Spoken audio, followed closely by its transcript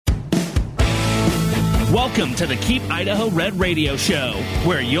Welcome to the Keep Idaho Red radio show,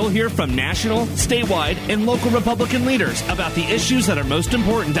 where you'll hear from national, statewide, and local Republican leaders about the issues that are most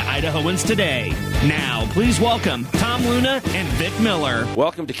important to Idahoans today. Now, please welcome Tom Luna and Vic Miller.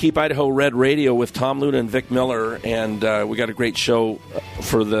 Welcome to Keep Idaho Red radio with Tom Luna and Vic Miller, and we got a great show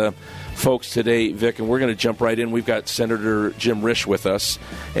for the folks today, Vic, and we're going to jump right in. We've got Senator Jim Risch with us,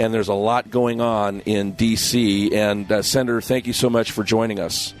 and there's a lot going on in D.C., and Senator, thank you so much for joining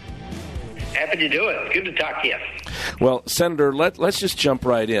us. Happy to do it. Good to talk to you. Well, Senator, let's just jump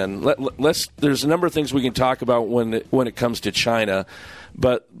right in. There's a number of things we can talk about when it comes to China,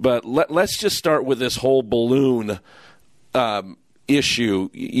 but let's just start with this whole balloon issue,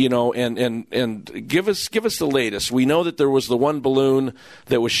 you know, and give us the latest. We know that there was the one balloon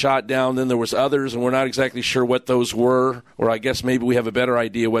that was shot down, then there was others, and we're not exactly sure what those were, or I guess maybe we have a better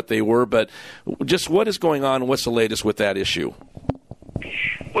idea what they were, but just what is going on and what's the latest with that issue?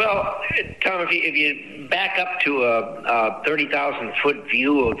 Well, Tom, if you back up to a 30,000-foot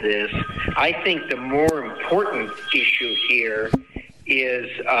view of this, I think the more important issue here is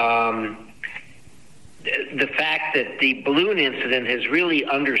the fact that the balloon incident has really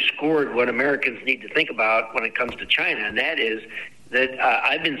underscored what Americans need to think about when it comes to China, and that is that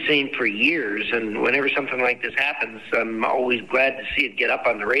I've been saying for years, and whenever something like this happens, I'm always glad to see it get up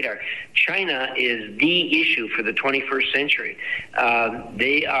on the radar. China is the issue for the 21st century.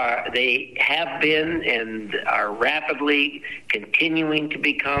 They have been and are rapidly continuing to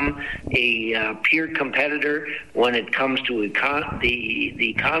become a peer competitor when it comes to the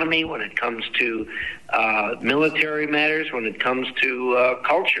economy, when it comes to military matters, when it comes to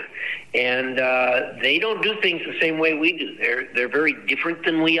culture. And they don't do things the same way we do. They're very different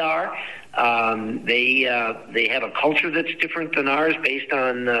than we are. They have a culture that's different than ours, based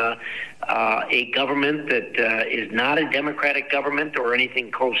on a government that is not a democratic government or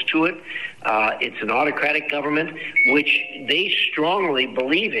anything close to it. It's an autocratic government, which they strongly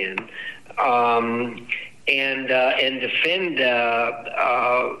believe in and defend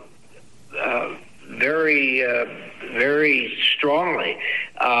very strongly.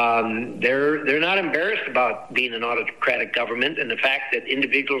 They're not embarrassed about being an autocratic government, and the fact that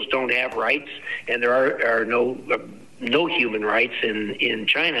individuals don't have rights, and there are no human rights in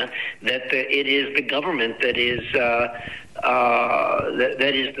China. That it is the government that is that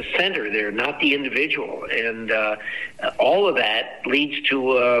is the center there, not the individual, and all of that leads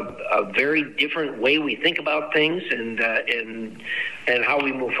to a very different way we think about things and how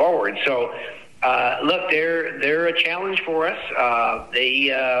we move forward. So. Look, they're a challenge for us.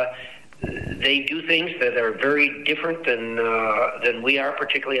 They do things that are very different than we are,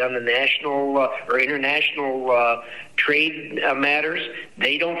 particularly on the national or international trade matters.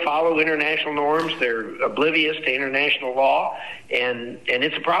 They don't follow international norms. They're oblivious to international law, and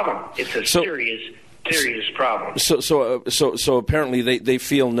it's a problem. It's a serious problem. So apparently they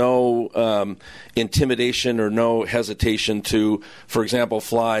feel no intimidation or no hesitation to, for example,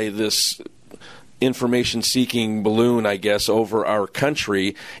 fly this information-seeking balloon, I guess, over our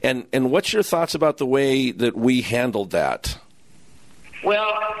country. And what's your thoughts about the way that we handled that?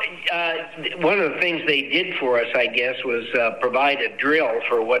 Well, one of the things they did for us, I guess, was provide a drill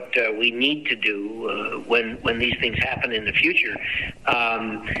for what we need to do when these things happen in the future.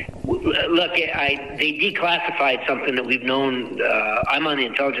 Look, they declassified something that we've known. I'm on the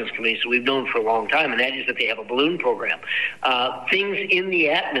Intelligence Committee, so we've known for a long time, and that is that they have a balloon program. Things in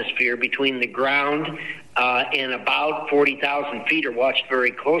the atmosphere between the ground and about 40,000 feet are watched very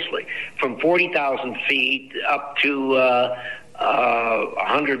closely. From 40,000 feet up to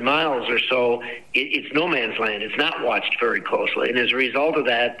 100 miles or so, it's no man's land. It's not watched very closely, and as a result of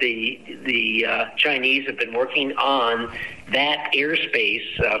that, the Chinese have been working on that airspace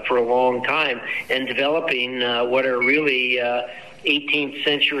for a long time and developing what are really 18th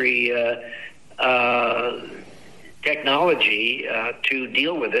century technology to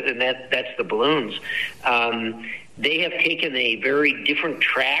deal with it, and that's the balloons. They have taken a very different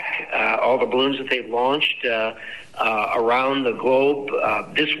track, all the balloons that they've launched around the globe.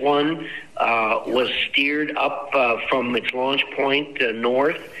 This one was steered up from its launch point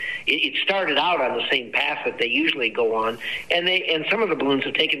north. It started out on the same path that they usually go on, and some of the balloons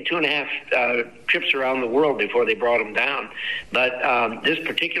have taken 2.5 trips around the world before they brought them down. But this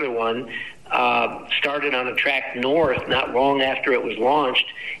particular one started on a track north not long after it was launched,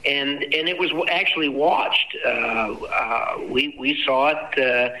 and it was actually watched. We saw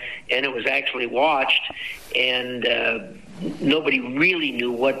it, and it was actually watched, and nobody really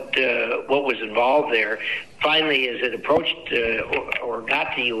knew what was involved there. finally, as it approached or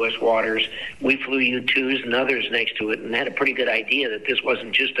got to U.S. waters, we flew U-2s and others next to it and had a pretty good idea that this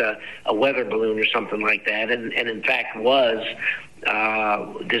wasn't just a weather balloon or something like that, and in fact was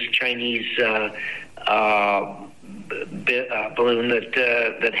this Chinese balloon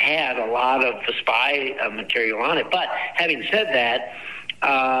that had a lot of the spy material on it. But having said that,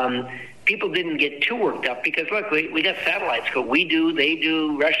 people didn't get too worked up because, look, we got satellites. We do, they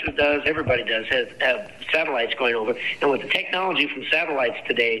do, Russia does, everybody does have satellites going over. And with the technology from satellites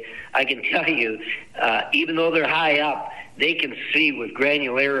today, I can tell you, even though they're high up, they can see with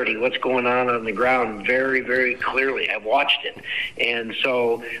granularity what's going on the ground very, very clearly. I've watched it. And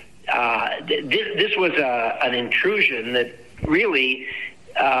so this was an intrusion that really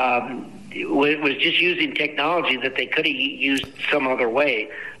was just using technology that they could have used some other way.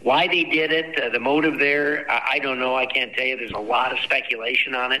 Why they did it, the motive there, I don't know. I can't tell you. There's a lot of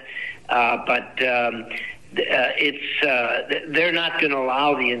speculation on it. But they're not going to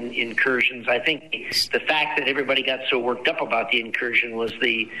allow the incursions. I think the fact that everybody got so worked up about the incursion was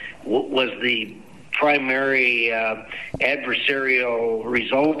the primary adversarial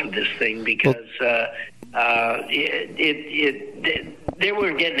result of this thing, because they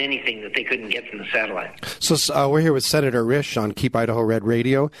weren't getting anything that they couldn't get from the satellite. So we're here with Senator Risch on Keep Idaho Red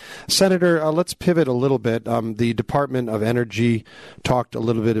Radio. Senator, let's pivot a little bit. The Department of Energy talked a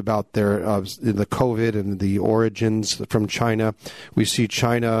little bit about the COVID and the origins from China. We see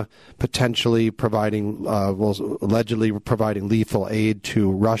China potentially allegedly providing lethal aid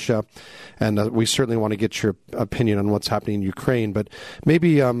to Russia, and we certainly want to get your opinion on what's happening in Ukraine. But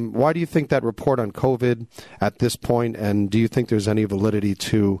maybe why do you think that report on COVID at this point, and do you think there's any validity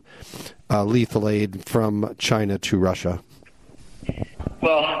to lethal aid from China to Russia?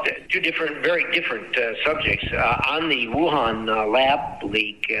 Well, two very different subjects. On the Wuhan lab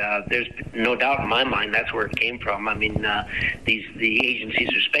leak, there's no doubt in my mind that's where it came from. I mean, the agencies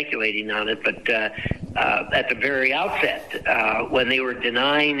are speculating on it, but at the very outset, when they were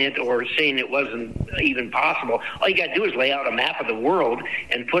denying it or saying it wasn't even possible, all you got to do is lay out a map of the world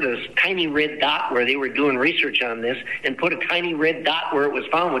and put a tiny red dot where they were doing research on this, and put a tiny red dot where it was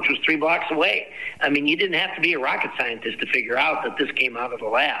found, which was 3 blocks away. I mean, you didn't have to be a rocket scientist to figure out that this came out of the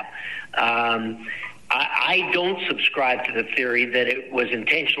lab. I don't subscribe to the theory that it was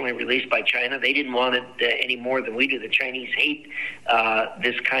intentionally released by China. They didn't want it any more than we do. The Chinese hate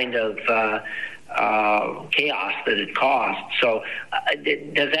this kind of chaos that it caused. So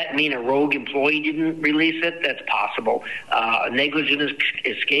does that mean a rogue employee didn't release it? That's possible. Negligent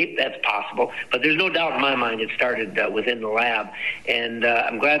escape? That's possible. But there's no doubt in my mind it started within the lab. And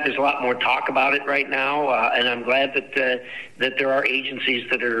I'm glad there's a lot more talk about it right now. And I'm glad that there are agencies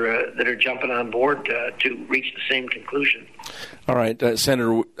that are jumping on board to reach the same conclusion. All right,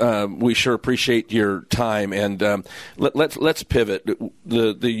 Senator, we sure appreciate your time, and let's pivot.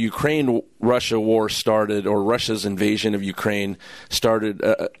 The Ukraine-Russia war started, or Russia's invasion of Ukraine started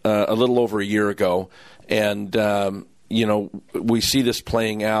a little over a year ago, and we see this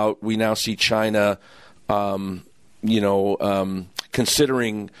playing out. We now see China,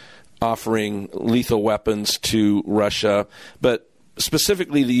 considering offering lethal weapons to Russia, but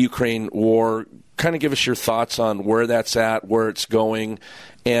specifically the Ukraine war. Kind of give us your thoughts on where that's at, where it's going,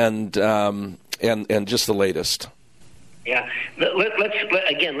 and just the latest. Yeah,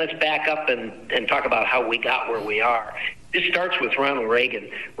 let's back up and talk about how we got where we are. This starts with Ronald Reagan.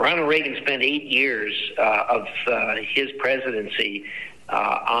 Ronald Reagan spent 8 years of his presidency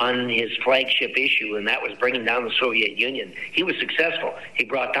on his flagship issue, and that was bringing down the Soviet Union. He was successful. He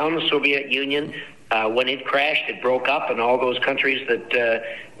brought down the Soviet Union. When it crashed, it broke up, and all those countries that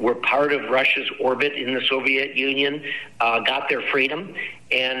were part of Russia's orbit in the Soviet Union got their freedom,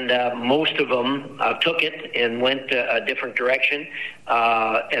 and most of them took it and went a different direction,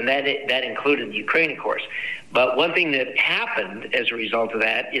 and that included Ukraine, of course. But one thing that happened as a result of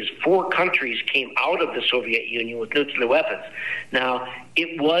that is 4 countries came out of the Soviet Union with nuclear weapons. Now,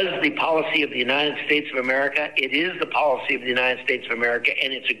 it was the policy of the United States of America. It is the policy of the United States of America,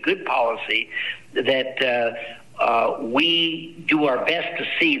 and it's a good policy that we do our best to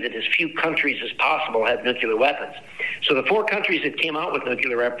see that as few countries as possible have nuclear weapons. So the 4 countries that came out with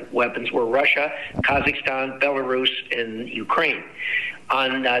nuclear weapons were Russia, Kazakhstan, Belarus, and Ukraine.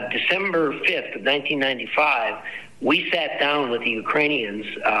 On December 5th of 1995, we sat down with the Ukrainians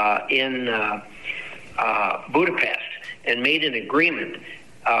in Budapest and made an agreement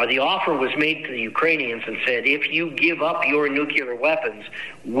The offer was made to the Ukrainians and said, if you give up your nuclear weapons,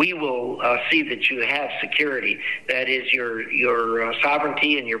 we will see that you have security. That is, your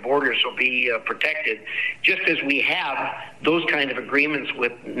sovereignty and your borders will be protected, just as we have those kind of agreements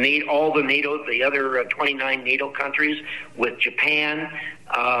with all the NATO, the other 29 NATO countries, with Japan,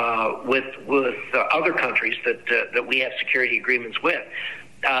 with other countries that we have security agreements with.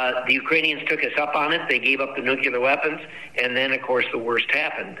 The Ukrainians took us up on it. They gave up the nuclear weapons, and then, of course, the worst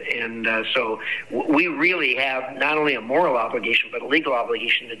happened. And so we really have not only a moral obligation, but a legal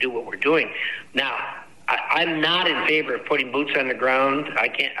obligation to do what we're doing. Now, I'm not in favor of putting boots on the ground.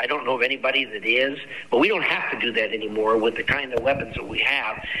 I don't know of anybody that is, but we don't have to do that anymore with the kind of weapons that we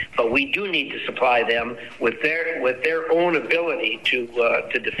have. But we do need to supply them with their own ability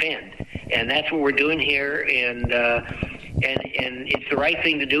to defend, and that's what we're doing here. And it's the right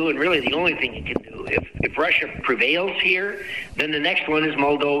thing to do, and really the only thing you can do. If Russia prevails here, then the next one is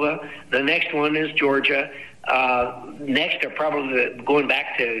Moldova. The next one is Georgia. Next are probably going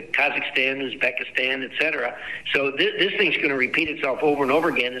back to Kazakhstan, Uzbekistan, etc. So this thing's going to repeat itself over and over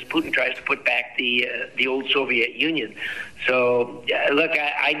again as Putin tries to put back the old Soviet Union. So look,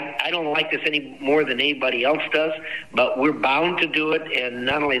 I don't like this any more than anybody else does, but we're bound to do it. And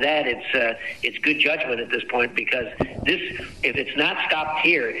not only that, it's good judgment at this point, because if it's not stopped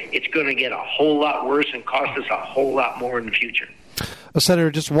here, it's going to get a whole lot worse and cost us a whole lot more in the future.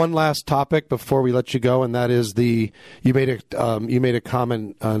 Senator, just one last topic before we let you go, and that is you made a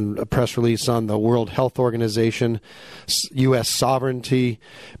comment on a press release on the World Health Organization, U.S. sovereignty.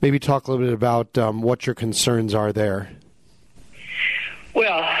 Maybe talk a little bit about what your concerns are there.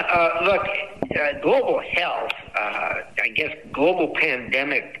 Well, look, global health, I guess global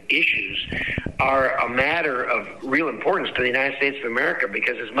pandemic issues are a matter of real importance to the United States of America,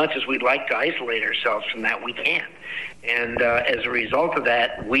 because as much as we'd like to isolate ourselves from that, we can't. And as a result of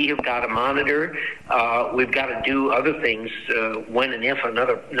that, we have got to monitor. We've got to do other things when and if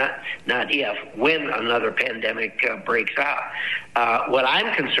another, when another pandemic breaks out. What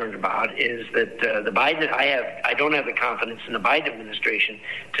I'm concerned about is that the Biden, I don't have the confidence in the Biden administration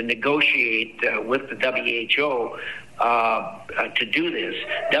to negotiate with the WHO to do this.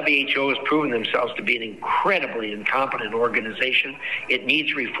 WHO has proven themselves to be an incredibly incompetent organization. It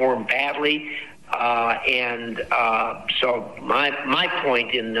needs reform badly. So my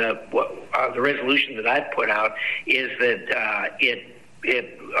point in the resolution that I've put out is that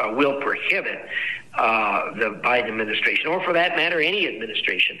it will prohibit the Biden administration, or for that matter, any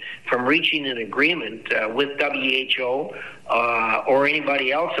administration, from reaching an agreement with WHO or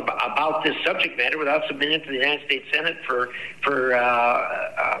anybody else about this subject matter without submitting it to the United States Senate for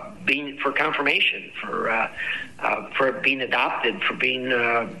confirmation, for being adopted, for being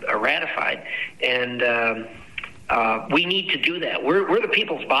ratified. And we need to do that. We're the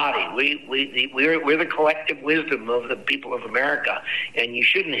people's body. We're the collective wisdom of the people of America, and you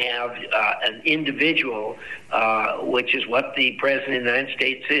shouldn't have an individual, which is what the President of the United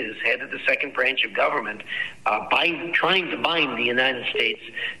States is, head of the second branch of government, trying to bind the United States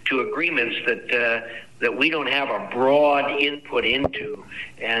to agreements that we don't have a broad input into,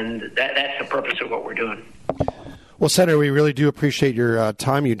 and that's the purpose of what we're doing. Well, Senator, we really do appreciate your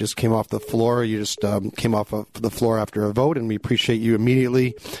time. You just came off the floor. You just came off of the floor after a vote, and we appreciate you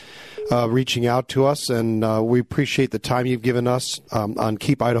immediately reaching out to us. And we appreciate the time you've given us on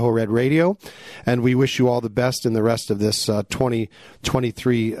Keep Idaho Red Radio. And we wish you all the best in the rest of this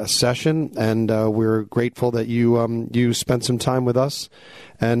 2023 session. And we're grateful that you spent some time with us.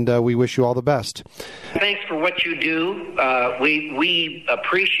 And we wish you all the best. Thanks for what you do. We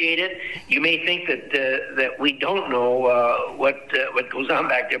appreciate it. You may think that we don't know what goes on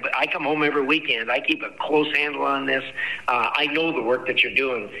back there, but I come home every weekend. I keep a close handle on this. I know the work that you're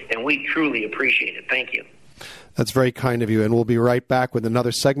doing, and we truly appreciate it. Thank you. That's very kind of you, and we'll be right back with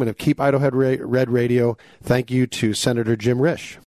another segment of Keep Idaho Red Radio. Thank you to Senator Jim Risch.